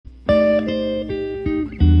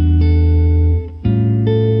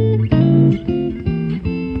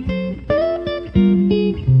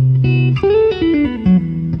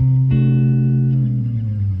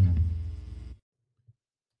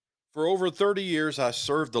30 years, I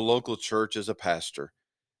served the local church as a pastor.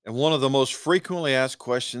 And one of the most frequently asked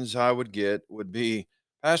questions I would get would be,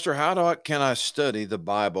 Pastor, can I study the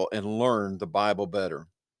Bible and learn the Bible better?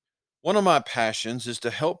 One of my passions is to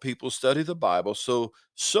help people study the Bible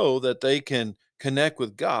so that they can connect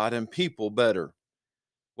with God and people better.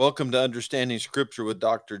 Welcome to Understanding Scripture with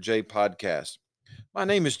Dr. J podcast. My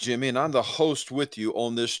name is Jimmy and I'm the host with you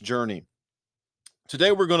on this journey.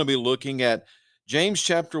 Today we're going to be looking at James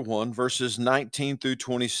chapter 1 verses 19 through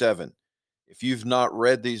 27. If you've not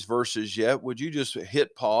read these verses yet, would you just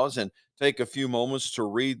hit pause and take a few moments to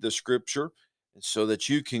read the scripture so that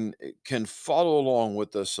you can follow along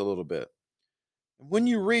with us a little bit. When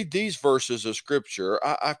you read these verses of scripture,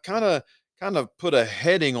 I kind of put a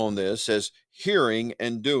heading on this as hearing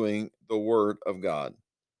and doing the word of God.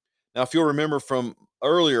 Now, if you'll remember from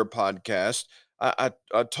earlier podcasts, I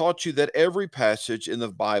taught you that every passage in the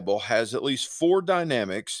Bible has at least four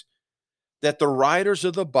dynamics that the writers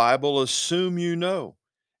of the Bible assume you know.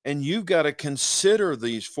 And you've got to consider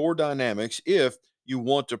these four dynamics if you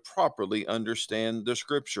want to properly understand the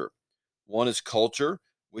scripture. One is culture,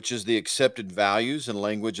 which is the accepted values and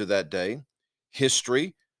language of that day.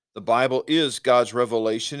 History, the Bible is God's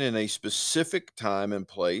revelation in a specific time and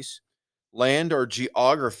place. Land or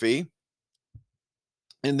geography,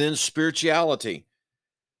 and then spirituality.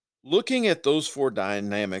 Looking at those four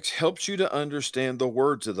dynamics helps you to understand the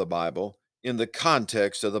words of the Bible in the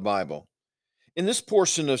context of the Bible. In this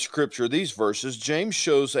portion of scripture, these verses, James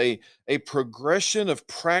shows a progression of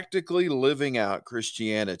practically living out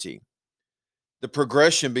Christianity. The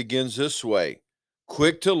progression begins this way: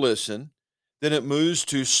 quick to listen, then it moves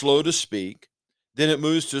to slow to speak, then it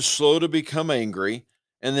moves to slow to become angry,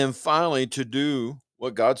 and then finally to do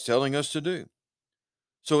what God's telling us to do.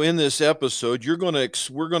 So in this episode, we're going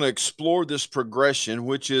to explore this progression,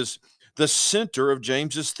 which is the center of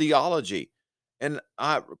James's theology. And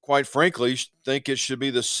I quite frankly think it should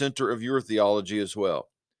be the center of your theology as well.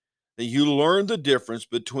 That you learn the difference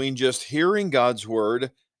between just hearing God's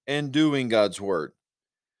word and doing God's word.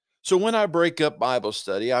 So when I break up Bible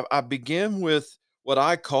study, I begin with what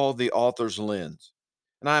I call the author's lens.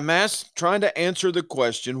 And trying to answer the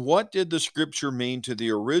question, what did the scripture mean to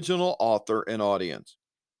the original author and audience?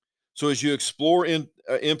 So as you explore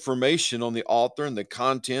information on the author and the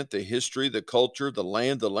content, the history, the culture, the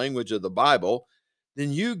land, the language of the Bible,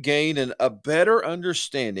 then you gain a better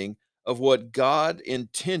understanding of what God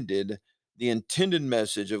intended, the intended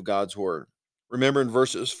message of God's word. Remember in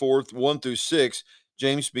verses 1 through 6,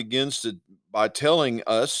 James begins by telling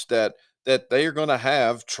us that they are going to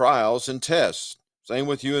have trials and tests. Same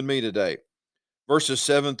with you and me today. Verses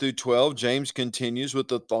 7 through 12, James continues with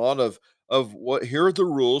the thought of what here are the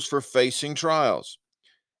rules for facing trials.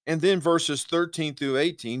 And then verses 13 through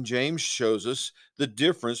 18, James shows us the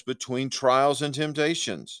difference between trials and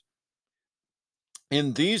temptations.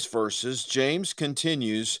 In these verses, James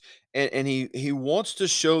continues and he wants to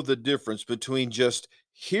show the difference between just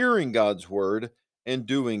hearing God's word and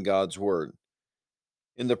doing God's word.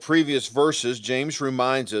 In the previous verses, James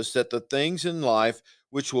reminds us that the things in life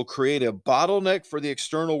which will create a bottleneck for the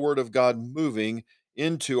external word of God moving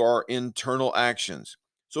into our internal actions.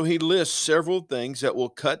 So he lists several things that will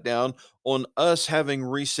cut down on us having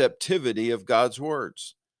receptivity of God's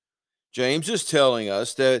words. James is telling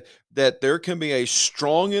us that there can be a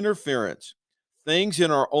strong interference, things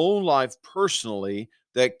in our own life personally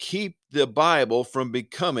that keep the Bible from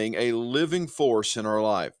becoming a living force in our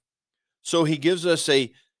life. So he gives us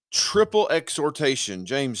a triple exhortation,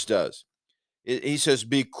 James does. He says,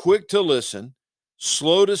 be quick to listen,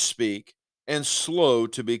 slow to speak, and slow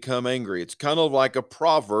to become angry. It's kind of like a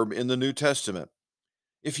proverb in the New Testament.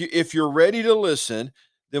 If you're ready to listen,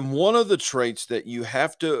 then one of the traits that you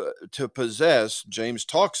have to possess, James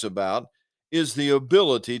talks about, is the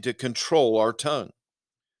ability to control our tongue.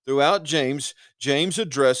 Throughout James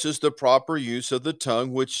addresses the proper use of the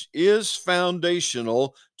tongue, which is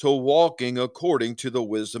foundational to walking according to the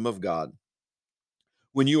wisdom of God.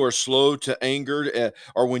 When you are slow to anger,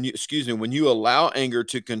 or when you allow anger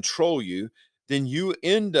to control you, then you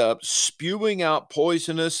end up spewing out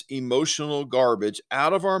poisonous emotional garbage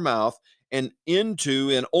out of our mouth and into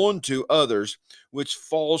and onto others, which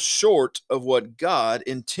falls short of what God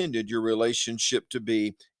intended your relationship to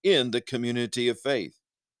be in the community of faith.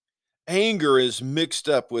 Anger is mixed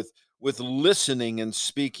up with listening and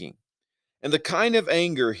speaking. And the kind of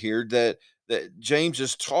anger here that James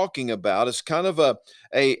is talking about is kind of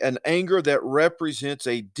an anger that represents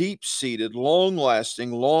a deep-seated,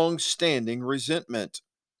 long-lasting, long-standing resentment.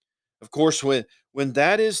 Of course, when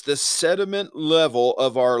that is the sediment level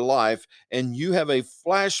of our life and you have a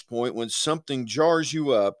flashpoint when something jars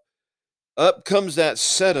you up, Up comes that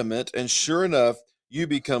sediment, and sure enough, you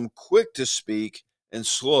become quick to speak and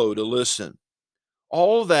slow to listen.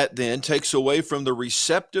 All that then takes away from the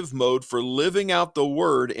receptive mode for living out the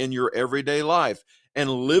word in your everyday life and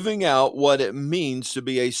living out what it means to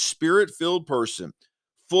be a spirit filled person,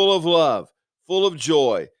 full of love, full of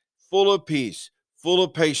joy, full of peace, full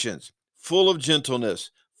of patience, full of gentleness,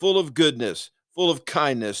 full of goodness, full of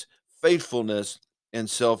kindness, faithfulness, and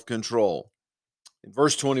self control. In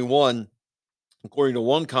verse 21, according to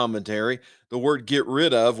one commentary, the word get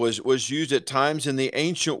rid of was used at times in the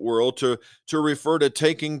ancient world to refer to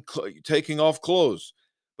taking off clothes.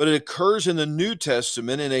 But it occurs in the New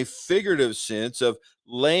Testament in a figurative sense of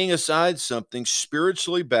laying aside something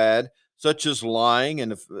spiritually bad, such as lying,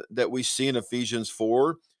 and that we see in Ephesians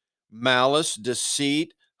 4, malice,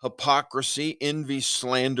 deceit, hypocrisy, envy,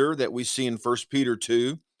 slander, that we see in First Peter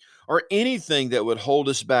 2, or anything that would hold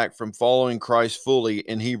us back from following Christ fully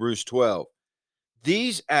in Hebrews 12.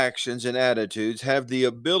 These actions and attitudes have the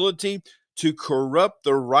ability to corrupt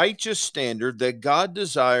the righteous standard that God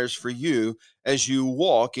desires for you as you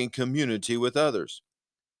walk in community with others.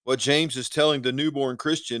 What James is telling the newborn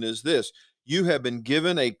Christian is this: you have been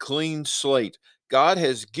given a clean slate. God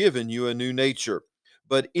has given you a new nature.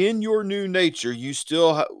 But in your new nature, you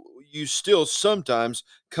still sometimes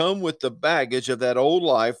come with the baggage of that old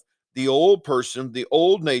life, the old person, the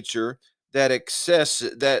old nature, that excess,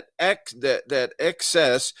 that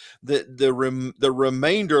excess, the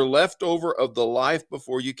remainder left over of the life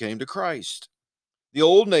before you came to Christ. The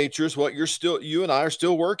old nature is what you and I are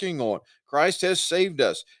still working on. Christ has saved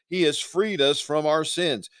us. He has freed us from our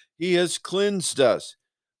sins. He has cleansed us.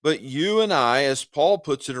 But you and I, as Paul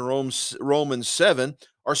puts it in Romans 7,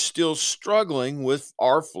 are still struggling with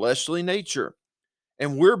our fleshly nature.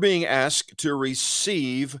 And we're being asked to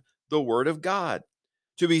receive the word of God,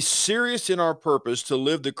 to be serious in our purpose to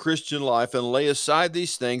live the Christian life and lay aside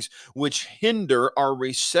these things which hinder our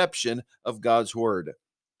reception of God's word.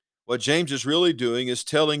 What James is really doing is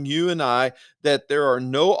telling you and I that there are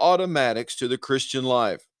no automatics to the Christian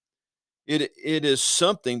life. It is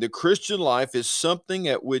something, the Christian life is something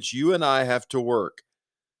at which you and I have to work.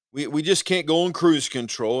 We just can't go on cruise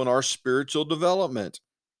control in our spiritual development.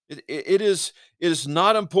 It is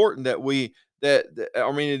not important that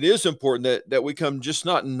I mean, it is important that we come just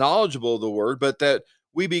not knowledgeable of the word, but that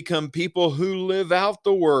we become people who live out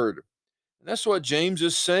the word. And that's what James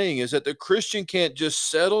is saying, is that the Christian can't just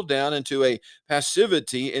settle down into a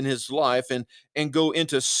passivity in his life and go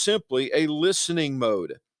into simply a listening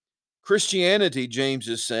mode. Christianity, James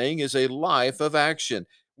is saying, is a life of action.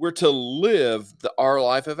 We're to live our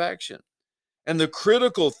life of action. And the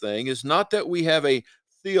critical thing is not that we have a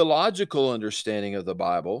theological understanding of the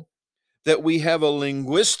Bible, that we have a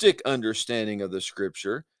linguistic understanding of the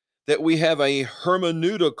scripture, that we have a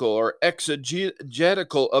hermeneutical or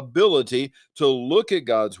exegetical ability to look at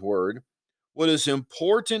God's word. What is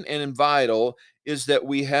important and vital is that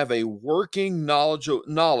we have a working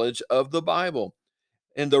knowledge of the Bible.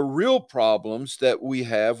 And the real problems that we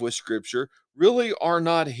have with scripture really are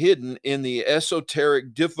not hidden in the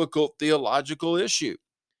esoteric, difficult theological issue.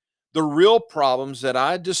 The real problems that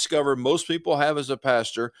I discover most people have as a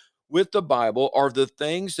pastor with the Bible are the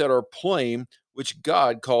things that are plain, which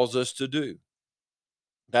God calls us to do.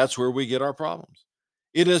 That's where we get our problems.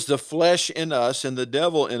 It is the flesh in us and the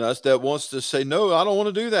devil in us that wants to say, no, I don't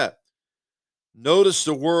want to do that. Notice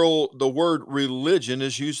the word religion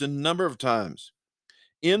is used a number of times.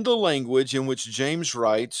 In the language in which James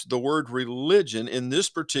writes, the word religion in this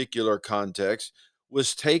particular context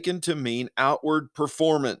was taken to mean outward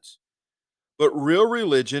performance. But real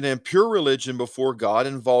religion and pure religion before God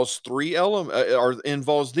involves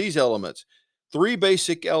involves these elements. Three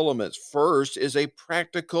basic elements. First is a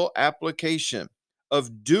practical application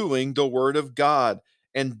of doing the word of God.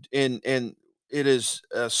 And it is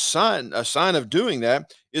a sign of doing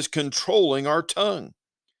that is controlling our tongue.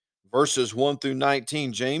 Verses 1 through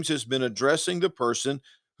 19, James has been addressing the person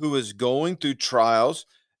who is going through trials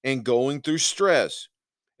and going through stress.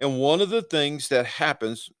 And one of the things that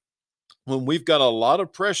happens when we've got a lot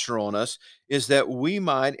of pressure on us is that we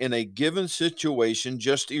might, in a given situation,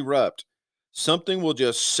 just erupt. Something will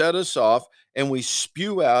just set us off, and we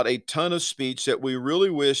spew out a ton of speech that we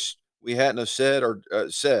really wish we hadn't have said or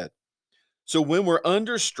said. So when we're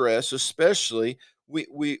under stress, especially,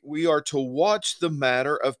 we are to watch the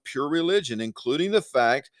matter of pure religion, including the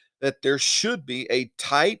fact that there should be a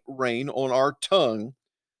tight rein on our tongue,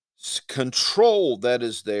 control that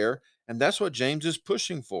is there, and that's what James is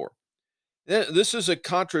pushing for. This is a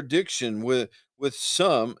contradiction with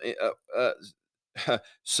some.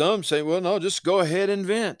 Some say, "Well, no, just go ahead and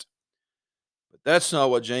vent." But that's not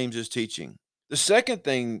what James is teaching. The second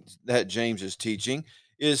thing that James is teaching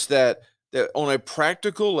is that on a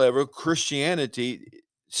practical level, Christianity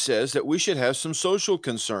says that we should have some social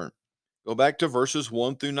concern. Go back to verses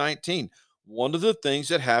 1 through 19. One of the things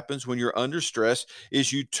that happens when you're under stress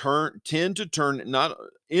is you tend to turn not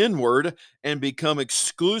inward and become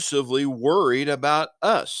exclusively worried about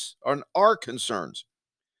us and our concerns.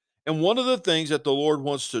 And one of the things that the Lord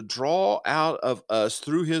wants to draw out of us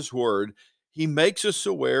through his word, he makes us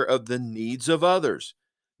aware of the needs of others.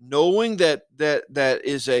 Knowing that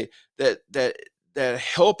is a that that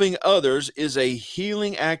helping others is a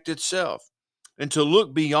healing act itself. And to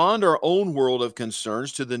look beyond our own world of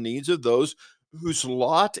concerns to the needs of those whose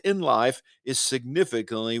lot in life is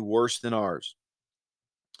significantly worse than ours.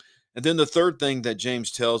 And then the third thing that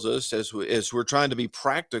James tells us as we're trying to be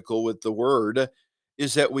practical with the word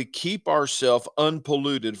is that we keep ourselves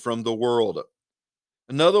unpolluted from the world.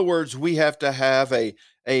 In other words, we have to have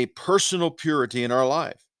a personal purity in our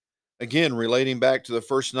life. Again, relating back to the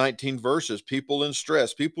first 19 verses, people in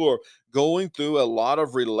stress, people are going through a lot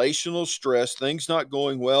of relational stress, things not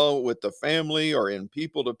going well with the family or in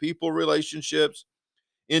people to people relationships,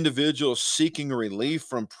 individuals seeking relief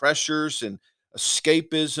from pressures and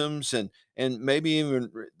escapisms and maybe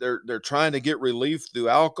even they're trying to get relief through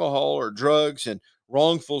alcohol or drugs and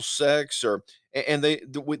wrongful sex or and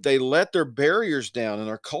they let their barriers down in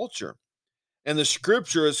our culture. And the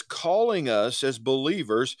scripture is calling us as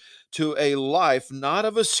believers to a life not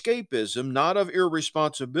of escapism, not of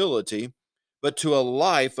irresponsibility, but to a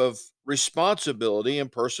life of responsibility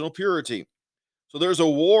and personal purity. So there's a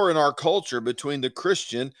war in our culture between the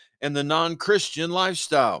Christian and the non Christian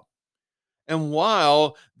lifestyle. And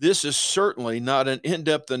while this is certainly not an in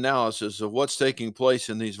depth analysis of what's taking place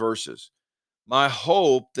in these verses, my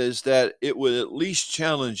hope is that it would at least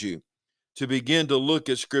challenge you to begin to look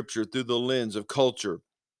at Scripture through the lens of culture,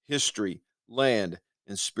 history, land,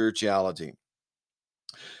 and spirituality.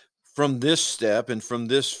 From this step and from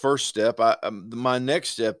this first step, my next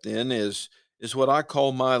step then is what I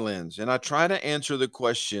call my lens, and I try to answer the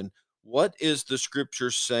question, "What is the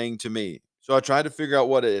Scripture saying to me?" So I try to figure out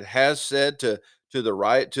what it has said to the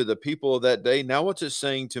right to the people of that day. Now, what's it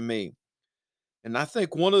saying to me? And I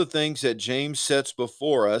think one of the things that James sets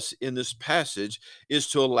before us in this passage is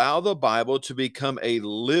to allow the Bible to become a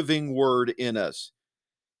living word in us.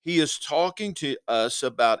 He is talking to us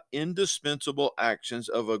about indispensable actions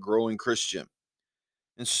of a growing Christian.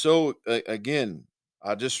 And so, again,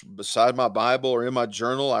 I just, beside my Bible or in my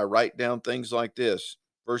journal, I write down things like this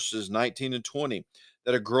verses 19 and 20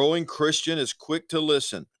 that a growing Christian is quick to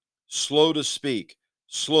listen, slow to speak,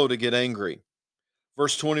 slow to get angry.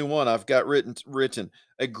 Verse 21, I've got written,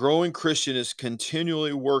 a growing Christian is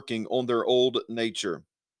continually working on their old nature.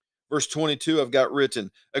 Verse 22, I've got written,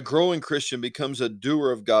 a growing Christian becomes a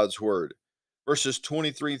doer of God's word. Verses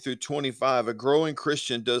 23 through 25, a growing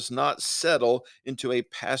Christian does not settle into a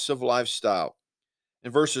passive lifestyle.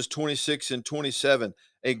 In verses 26 and 27,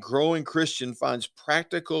 a growing Christian finds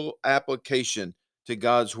practical application to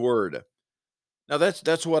God's word. Now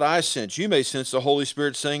that's what I sense. You may sense the Holy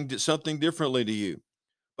Spirit saying something differently to you.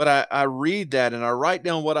 But I read that and I write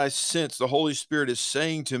down what I sense the Holy Spirit is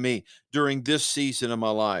saying to me during this season of my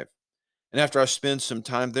life. And after I spend some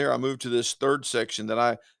time there, I move to this third section that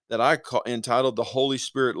I call entitled the Holy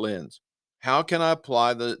Spirit lens. How can I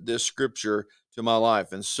apply this scripture to my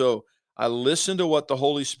life? And so I listen to what the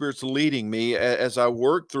Holy Spirit's leading me as I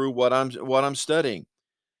work through what I'm studying.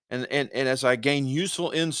 And as I gain useful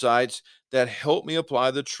insights that help me apply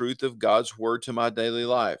the truth of God's word to my daily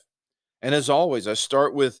life. And as always, I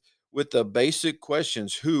start with the basic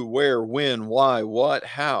questions: who, where, when, why, what,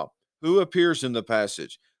 how. Who appears in the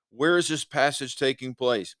passage? Where is this passage taking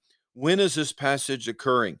place? When is this passage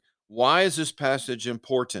occurring? Why is this passage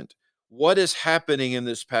important? What is happening in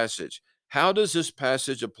this passage? How does this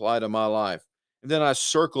passage apply to my life? And then I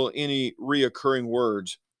circle any reoccurring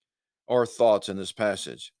words or thoughts in this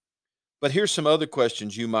passage. But here's some other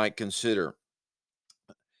questions you might consider.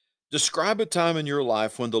 Describe a time in your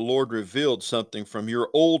life when the Lord revealed something from your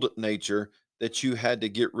old nature that you had to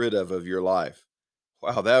get rid of your life.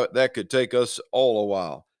 Wow, that could take us all a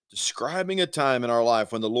while. Describing a time in our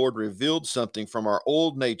life when the Lord revealed something from our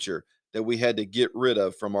old nature that we had to get rid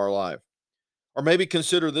of from our life. Or maybe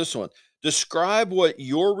consider this one. Describe what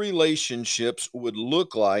your relationships would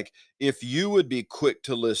look like if you would be quick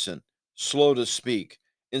to listen, slow to speak,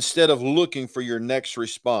 instead of looking for your next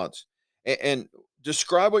response. And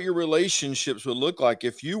describe what your relationships would look like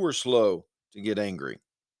if you were slow to get angry.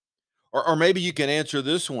 Or maybe you can answer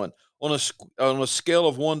this one on a scale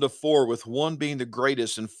of 1 to 4, with 1 being the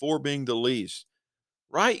greatest and 4 being the least.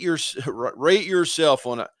 Rate yourself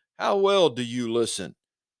on How well do you listen?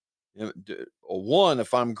 A one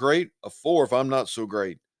if I'm great, a four if I'm not so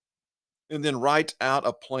great. And then write out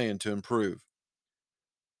a plan to improve.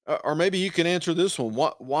 Or maybe you can answer this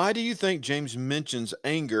one. Why do you think James mentions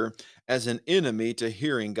anger as an enemy to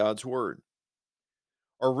hearing God's word?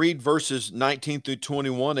 Or read verses 19 through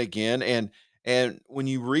 21 again. And when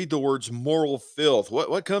you read the words moral filth,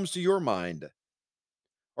 what comes to your mind?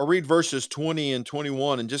 Or read verses 20 and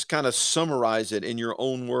 21 and just kind of summarize it in your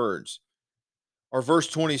own words. Or verse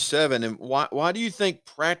 27, and why do you think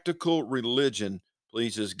practical religion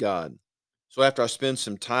pleases God? So after I spend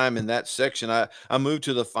some time in that section, I move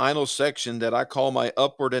to the final section that I call my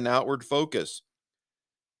upward and outward focus.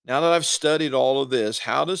 Now that I've studied all of this,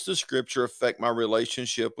 how does the scripture affect my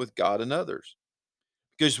relationship with God and others?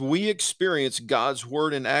 Because we experience God's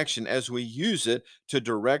word in action as we use it to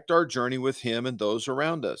direct our journey with Him and those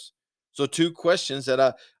around us. So, two questions that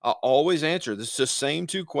I always answer. This is the same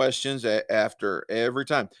two questions after every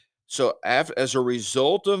time. So, as a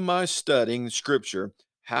result of my studying Scripture,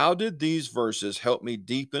 how did these verses help me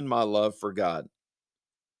deepen my love for God?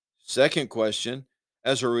 Second question,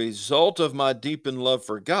 as a result of my deepened love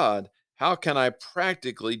for God, how can I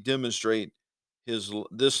practically demonstrate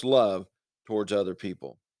this love towards other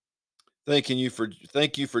people? Thank you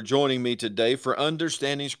for joining me today for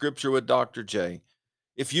Understanding Scripture with Dr. J.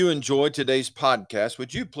 If you enjoyed today's podcast,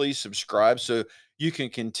 would you please subscribe so you can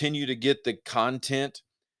continue to get the content?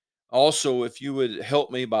 Also, if you would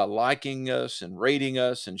help me by liking us and rating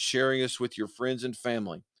us and sharing us with your friends and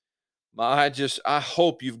family. I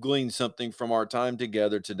hope you've gleaned something from our time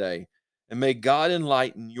together today. And may God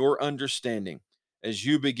enlighten your understanding as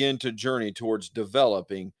you begin to journey towards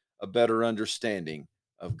developing a better understanding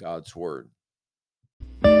of God's word.